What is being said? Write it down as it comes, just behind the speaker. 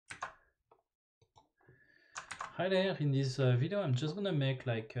Hi there, in this video I'm just gonna make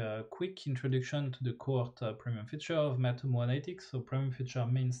like a quick introduction to the Cohort premium feature of Matomo Analytics. So premium feature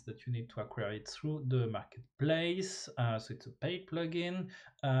means that you need to acquire it through the marketplace, so it's a paid plugin.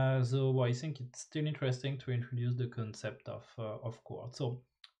 So I think it's still interesting to introduce the concept of Cohort. So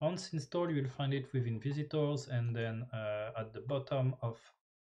once installed you will find it within visitors, and then at the bottom of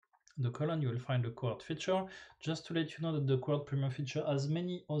the column you will find the Cohort feature. Just to let you know that the Cohort premium feature, as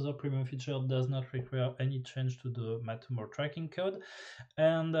many other premium features, does not require any change to the Matomo tracking code,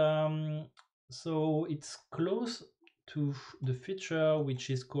 and so it's close to the feature which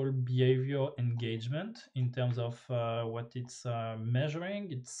is called behavior engagement in terms of what it's measuring.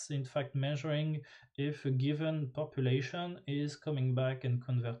 It's in fact measuring if a given population is coming back and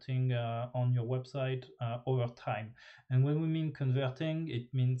converting on your website over time. And when we mean converting,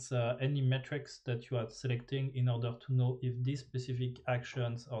 it means any metrics that you are selecting in order to know if these specific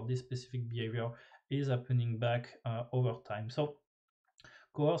actions or this specific behavior is happening back over time. So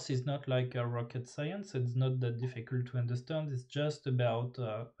Cohorts is not like a rocket science. It's not that difficult to understand. It's just about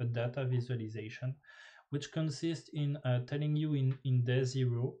a data visualization, which consists in telling you in day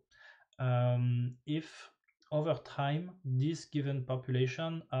zero if over time this given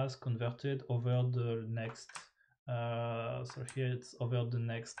population has converted over the next so here it's over the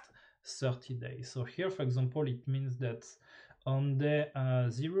next 30 days. So here, for example, it means that on day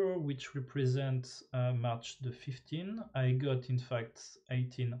 0, which represents March the 15th, I got in fact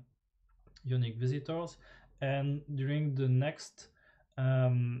 18 unique visitors, and during the next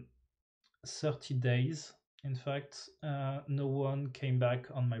 30 days, in fact, no one came back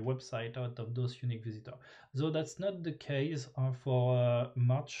on my website out of those unique visitors. Though that's not the case for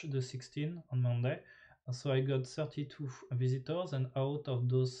March the 16th on Monday. So I got 32 visitors, and out of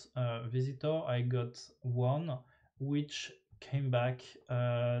those visitors, I got one which came back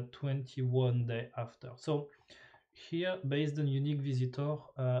 21 days after. So here, based on unique visitor,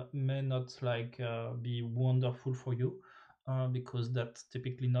 may not be wonderful for you. Because that's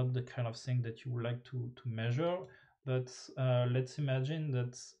typically not the kind of thing that you would like to measure. But let's imagine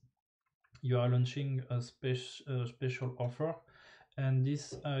that you are launching a special offer, and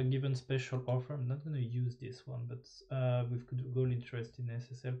this given special offer, I'm not going to use this one, but with goal interest in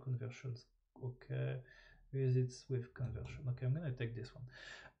SSL conversions. Okay, visits with conversion. Okay, I'm going to take this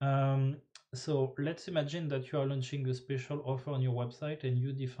one. So let's imagine that you are launching a special offer on your website, and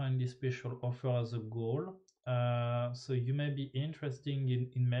you define this special offer as a goal. So you may be interested in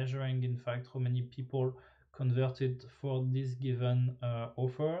measuring, in fact, how many people converted for this given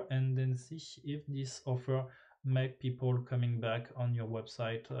offer, and then see if this offer make people coming back on your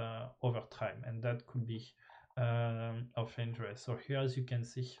website over time, and that could be of interest. So here, as you can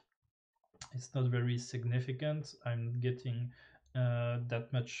see, it's not very significant. I'm getting that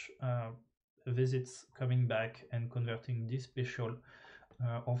much visits coming back and converting this special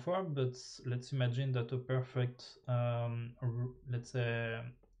offer, but let's imagine that a perfect let's say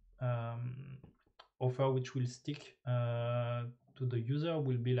offer which will stick to the user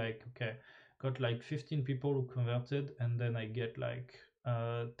will be like, okay, got like 15 people who converted, and then I get like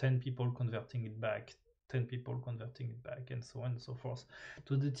 10 people converting it back, 10 people converting it back, and so on and so forth.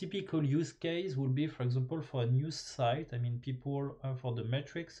 So the typical use case would be, for example, for a news site, I mean people for the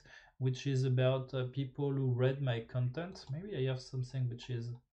metrics, which is about people who read my content. Maybe I have something which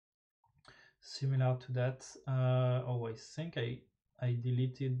is similar to that. Oh, I think I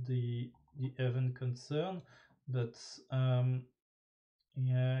deleted the event concern, but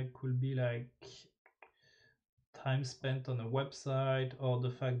yeah, it could be like time spent on a website, or the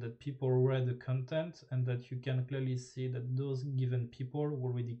fact that people read the content, and that you can clearly see that those given people who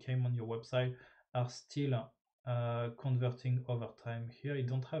already came on your website are still converting over time. Here I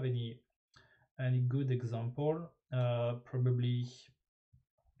don't have any good example. Probably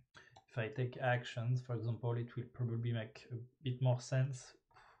if I take actions, for example, it will probably make a bit more sense.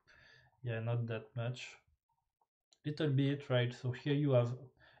 Yeah, not that much, little bit, right? So here you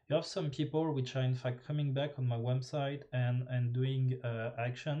have some people which are in fact coming back on my website and doing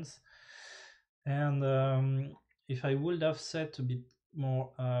actions. And if I would have set a bit more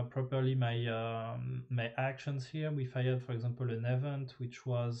properly my actions here, if I had, for example, an event which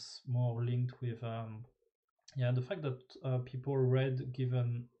was more linked with the fact that people read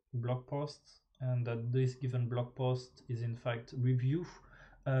given blog posts, and that this given blog post is in fact reviewed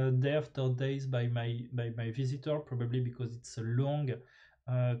day after days by my visitor, probably because it's a long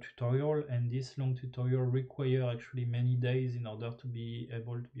tutorial, and this long tutorial require actually many days in order to be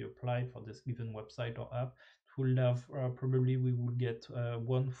able to be applied for this given website or app. It will have probably we will get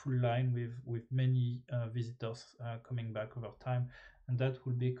one full line with many visitors coming back over time, and that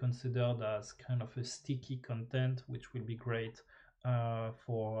will be considered as kind of a sticky content, which will be great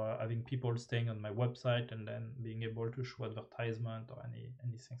for having people staying on my website and then being able to show advertisement or any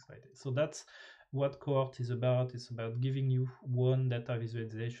things like this. So that's what Cohort is about. It's about giving you one data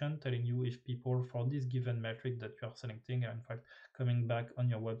visualization, telling you if people for this given metric that you are selecting are in fact coming back on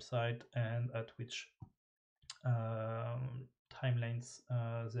your website and at which timelines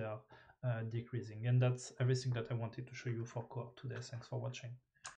they are decreasing. And that's everything that I wanted to show you for Cohort today. Thanks for watching.